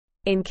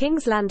In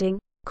King's Landing,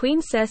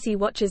 Queen Cersei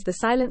watches the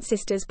Silent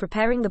Sisters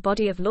preparing the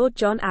body of Lord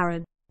Jon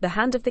Arryn, the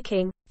Hand of the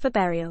King, for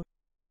burial.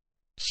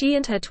 She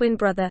and her twin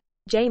brother,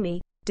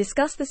 Jaime,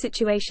 discuss the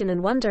situation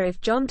and wonder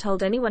if Jon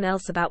told anyone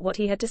else about what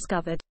he had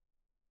discovered.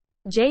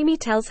 Jaime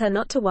tells her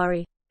not to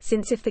worry,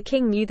 since if the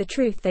king knew the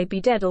truth they'd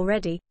be dead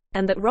already,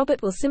 and that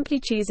Robert will simply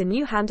choose a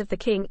new Hand of the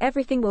King,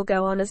 everything will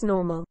go on as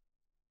normal.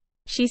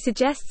 She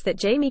suggests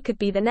that Jaime could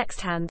be the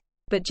next hand,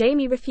 but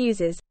Jaime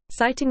refuses,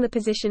 citing the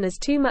position as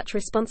too much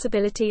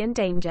responsibility and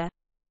danger.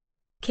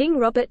 King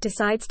Robert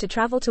decides to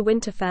travel to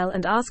Winterfell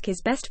and ask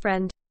his best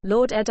friend,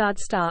 Lord Eddard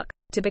Stark,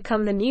 to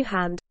become the new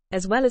hand,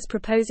 as well as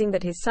proposing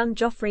that his son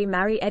Joffrey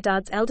marry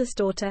Eddard's eldest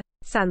daughter,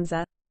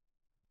 Sansa.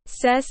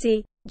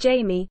 Cersei,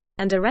 Jaime,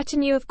 and a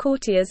retinue of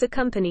courtiers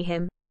accompany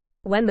him.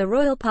 When the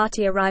royal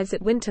party arrives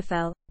at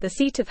Winterfell, the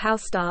seat of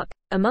House Stark,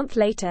 a month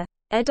later,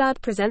 Eddard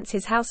presents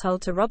his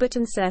household to Robert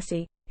and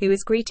Cersei, who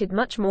is greeted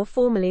much more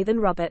formally than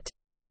Robert.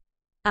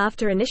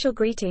 After initial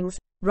greetings,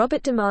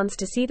 Robert demands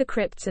to see the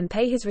crypts and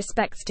pay his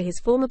respects to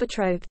his former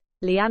betrothed,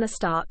 Lyanna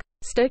Stark,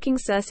 stoking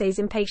Cersei's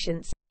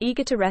impatience,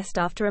 eager to rest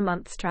after a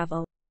month's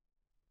travel.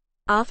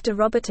 After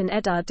Robert and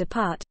Eddard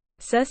depart,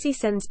 Cersei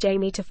sends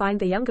Jaime to find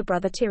the younger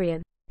brother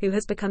Tyrion, who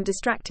has become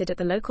distracted at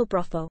the local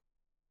brothel.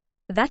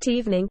 That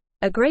evening,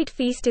 a great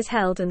feast is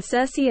held and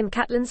Cersei and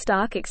Catelyn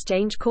Stark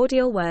exchange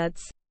cordial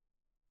words.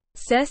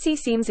 Cersei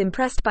seems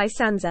impressed by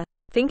Sansa,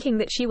 thinking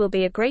that she will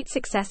be a great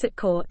success at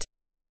court.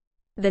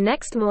 The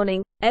next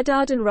morning,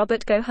 Eddard and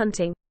Robert go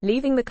hunting,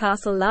 leaving the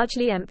castle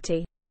largely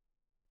empty.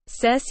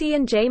 Cersei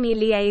and Jaime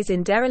liaise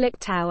in derelict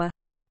tower.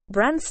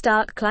 Bran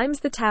Stark climbs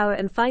the tower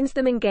and finds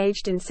them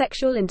engaged in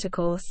sexual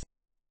intercourse.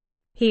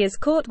 He is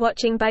caught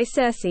watching by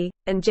Cersei,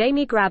 and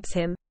Jaime grabs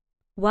him.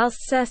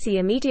 Whilst Cersei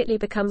immediately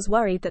becomes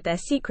worried that their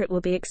secret will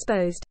be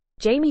exposed,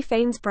 Jaime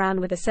feigns Bran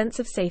with a sense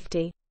of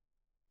safety.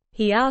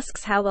 He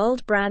asks how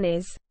old Bran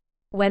is.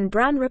 When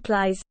Bran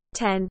replies,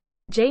 10,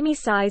 Jaime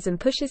sighs and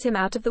pushes him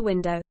out of the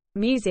window,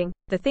 musing,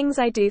 "The things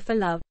I do for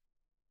love."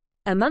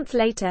 A month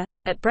later,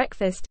 at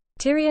breakfast,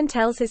 Tyrion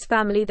tells his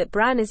family that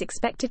Bran is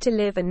expected to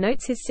live and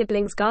notes his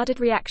siblings' guarded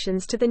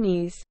reactions to the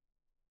news.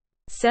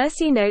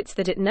 Cersei notes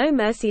that it no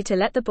mercy to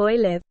let the boy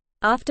live,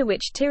 after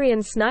which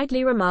Tyrion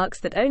snidely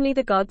remarks that only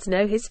the gods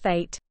know his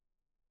fate.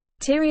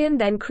 Tyrion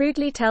then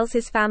crudely tells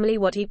his family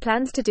what he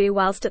plans to do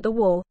whilst at the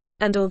war,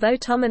 and although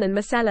Tommen and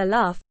Myrcella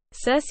laugh,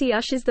 Cersei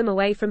ushers them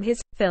away from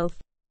his filth.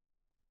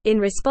 In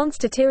response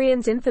to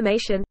Tyrion's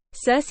information,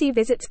 Cersei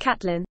visits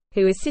Catelyn,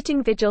 who is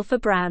sitting vigil for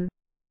Bran.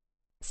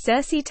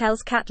 Cersei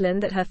tells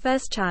Catelyn that her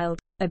first child,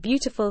 a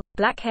beautiful,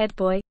 black-haired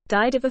boy,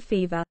 died of a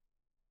fever.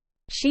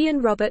 She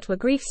and Robert were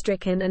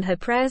grief-stricken and her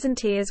prayers and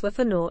tears were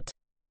for naught.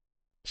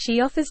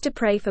 She offers to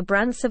pray for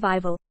Bran's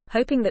survival,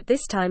 hoping that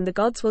this time the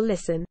gods will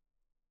listen.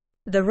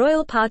 The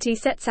royal party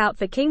sets out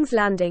for King's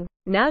Landing,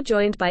 now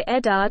joined by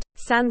Eddard,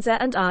 Sansa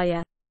and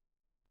Arya.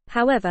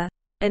 However,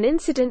 an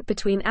incident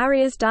between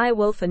Arya's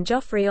direwolf and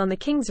Joffrey on the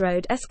King's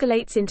Road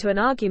escalates into an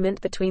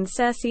argument between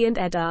Cersei and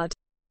Eddard.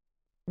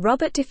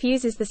 Robert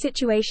diffuses the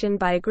situation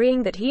by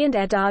agreeing that he and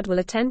Eddard will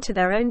attend to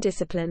their own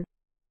discipline.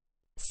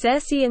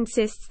 Cersei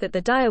insists that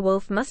the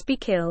direwolf must be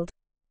killed.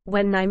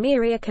 When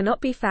Nymeria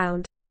cannot be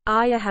found,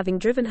 Arya having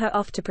driven her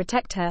off to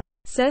protect her,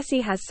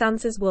 Cersei has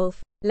Sansa's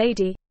wolf,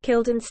 Lady,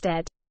 killed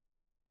instead.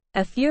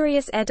 A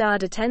furious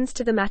Eddard attends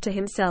to the matter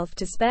himself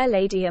to spare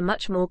Lady a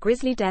much more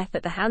grisly death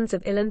at the hands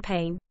of Ilyn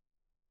Payne.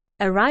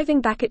 Arriving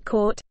back at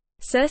court,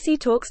 Cersei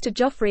talks to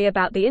Joffrey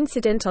about the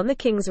incident on the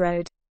King's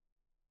Road.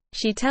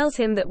 She tells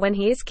him that when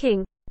he is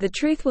king, the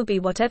truth will be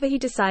whatever he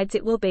decides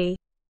it will be.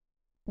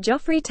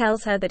 Joffrey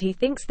tells her that he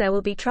thinks there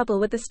will be trouble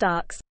with the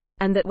Starks,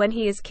 and that when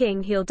he is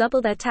king he'll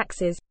double their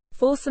taxes,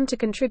 force them to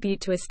contribute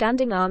to a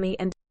standing army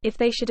and, if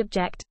they should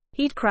object,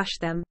 he'd crush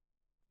them.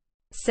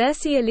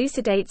 Cersei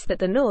elucidates that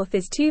the North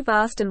is too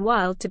vast and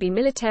wild to be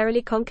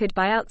militarily conquered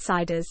by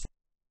outsiders.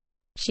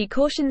 She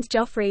cautions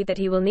Joffrey that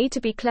he will need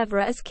to be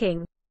cleverer as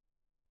king.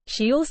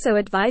 She also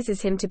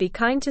advises him to be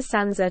kind to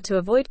Sansa to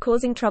avoid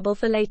causing trouble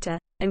for later,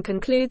 and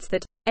concludes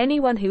that,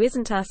 anyone who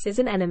isn't us is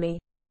an enemy.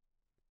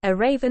 A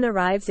raven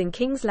arrives in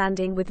King's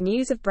Landing with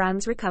news of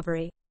Bran's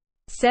recovery.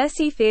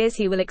 Cersei fears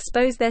he will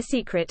expose their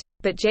secret,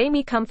 but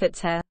Jaime comforts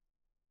her.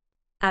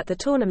 At the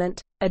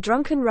tournament, a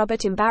drunken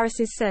Robert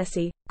embarrasses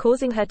Cersei,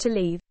 causing her to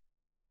leave.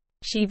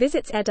 She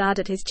visits Eddard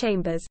at his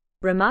chambers,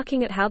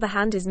 remarking at how the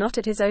Hand is not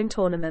at his own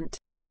tournament.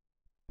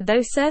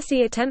 Though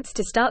Cersei attempts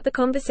to start the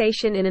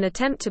conversation in an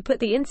attempt to put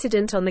the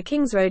incident on the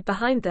King's Road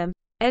behind them,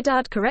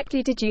 Eddard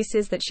correctly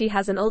deduces that she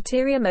has an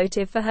ulterior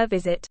motive for her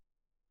visit.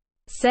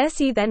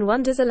 Cersei then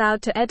wonders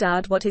aloud to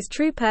Eddard what his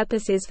true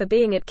purpose is for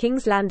being at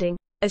King's Landing,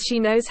 as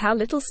she knows how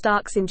little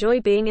Starks enjoy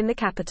being in the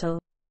capital.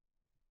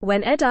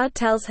 When Eddard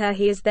tells her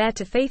he is there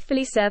to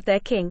faithfully serve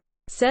their king,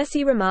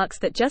 Cersei remarks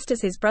that just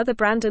as his brother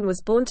Brandon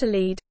was born to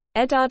lead,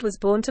 Eddard was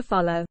born to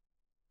follow.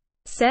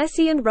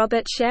 Cersei and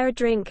Robert share a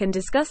drink and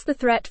discuss the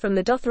threat from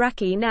the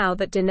Dothraki now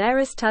that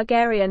Daenerys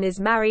Targaryen is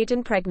married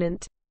and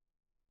pregnant.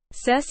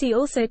 Cersei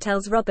also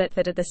tells Robert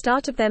that at the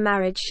start of their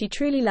marriage she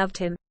truly loved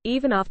him,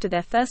 even after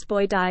their first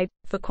boy died,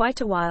 for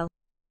quite a while.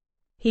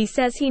 He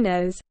says he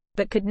knows,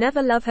 but could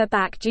never love her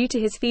back due to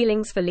his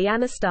feelings for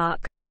Lyanna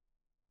Stark.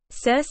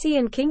 Cersei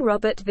and King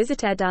Robert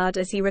visit Eddard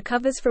as he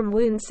recovers from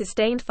wounds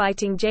sustained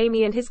fighting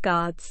Jaime and his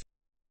guards.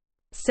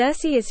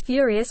 Cersei is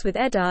furious with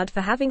Eddard for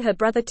having her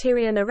brother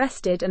Tyrion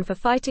arrested and for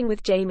fighting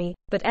with Jaime,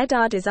 but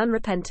Eddard is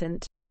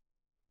unrepentant.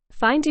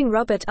 Finding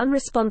Robert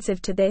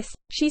unresponsive to this,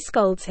 she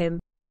scolds him.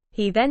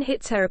 He then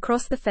hits her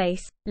across the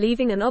face,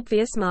 leaving an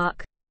obvious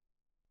mark.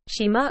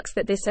 She marks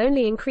that this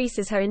only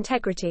increases her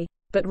integrity,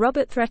 but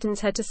Robert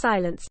threatens her to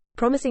silence,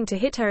 promising to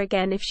hit her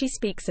again if she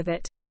speaks of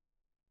it.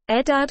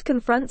 Eddard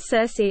confronts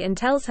Cersei and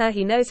tells her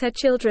he knows her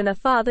children are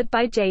fathered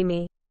by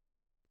Jaime.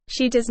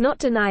 She does not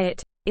deny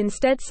it,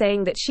 instead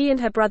saying that she and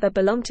her brother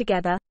belong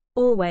together,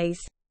 always.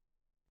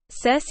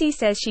 Cersei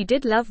says she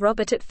did love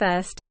Robert at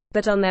first,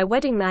 but on their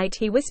wedding night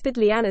he whispered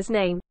Lyanna's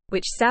name,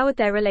 which soured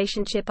their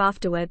relationship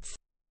afterwards.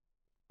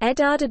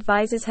 Eddard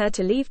advises her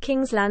to leave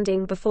King's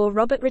Landing before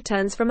Robert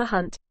returns from a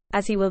hunt,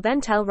 as he will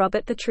then tell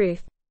Robert the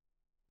truth.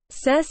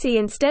 Cersei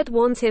instead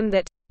warns him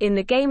that, in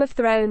the Game of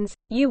Thrones,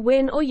 you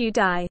win or you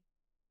die.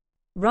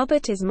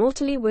 Robert is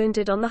mortally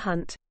wounded on the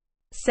hunt.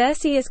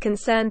 Cersei is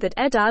concerned that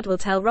Eddard will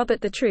tell Robert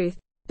the truth,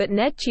 but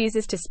Ned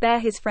chooses to spare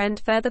his friend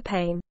further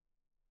pain.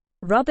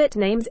 Robert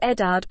names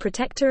Eddard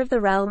Protector of the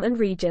Realm and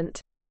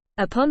Regent.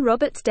 Upon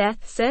Robert's death,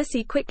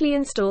 Cersei quickly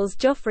installs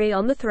Joffrey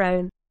on the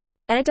throne.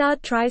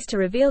 Eddard tries to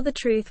reveal the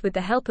truth with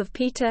the help of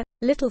Peter,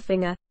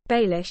 Littlefinger,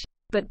 Baelish,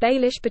 but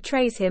Baelish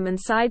betrays him and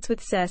sides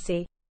with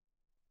Cersei.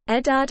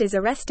 Eddard is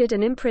arrested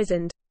and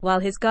imprisoned, while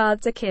his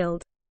guards are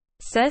killed.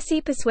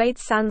 Cersei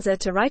persuades Sansa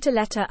to write a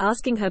letter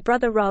asking her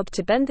brother Robb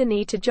to bend the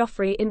knee to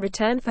Joffrey in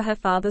return for her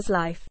father's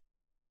life.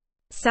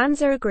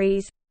 Sansa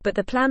agrees, but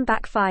the plan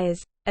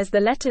backfires, as the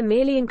letter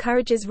merely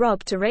encourages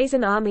Robb to raise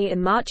an army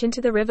and march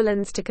into the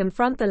Riverlands to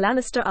confront the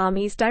Lannister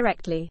armies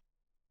directly.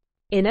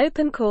 In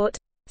open court,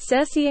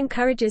 Cersei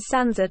encourages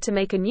Sansa to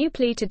make a new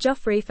plea to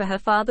Joffrey for her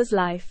father's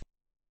life.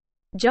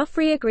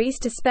 Joffrey agrees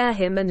to spare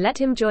him and let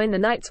him join the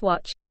Night's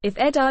Watch, if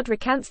Eddard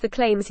recants the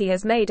claims he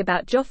has made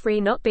about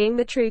Joffrey not being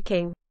the true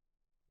king.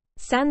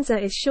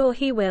 Sansa is sure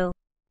he will.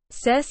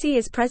 Cersei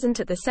is present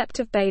at the Sept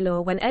of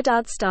Baelor when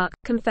Eddard Stark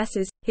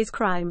confesses his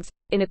crimes,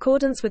 in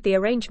accordance with the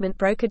arrangement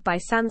brokered by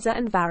Sansa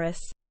and Varys.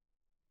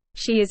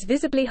 She is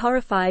visibly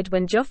horrified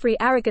when Joffrey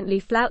arrogantly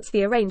flouts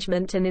the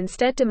arrangement and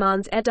instead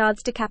demands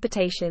Eddard's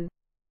decapitation.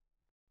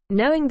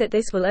 Knowing that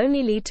this will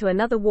only lead to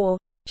another war,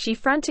 she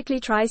frantically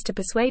tries to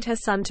persuade her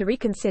son to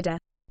reconsider,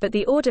 but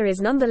the order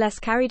is nonetheless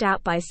carried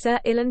out by Sir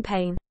Ilan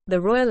Payne,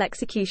 the royal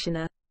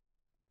executioner.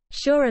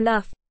 Sure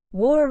enough,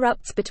 war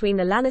erupts between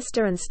the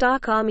Lannister and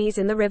Stark armies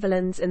in the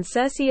Riverlands, and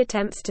Cersei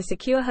attempts to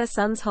secure her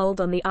son's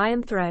hold on the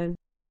Iron Throne.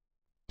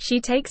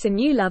 She takes a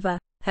new lover,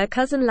 her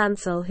cousin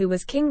Lancel, who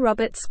was King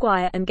Robert's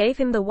squire and gave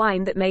him the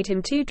wine that made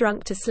him too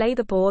drunk to slay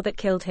the boar that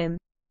killed him.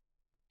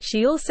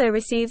 She also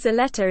receives a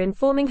letter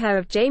informing her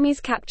of Jaime's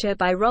capture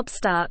by Robb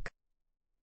Stark.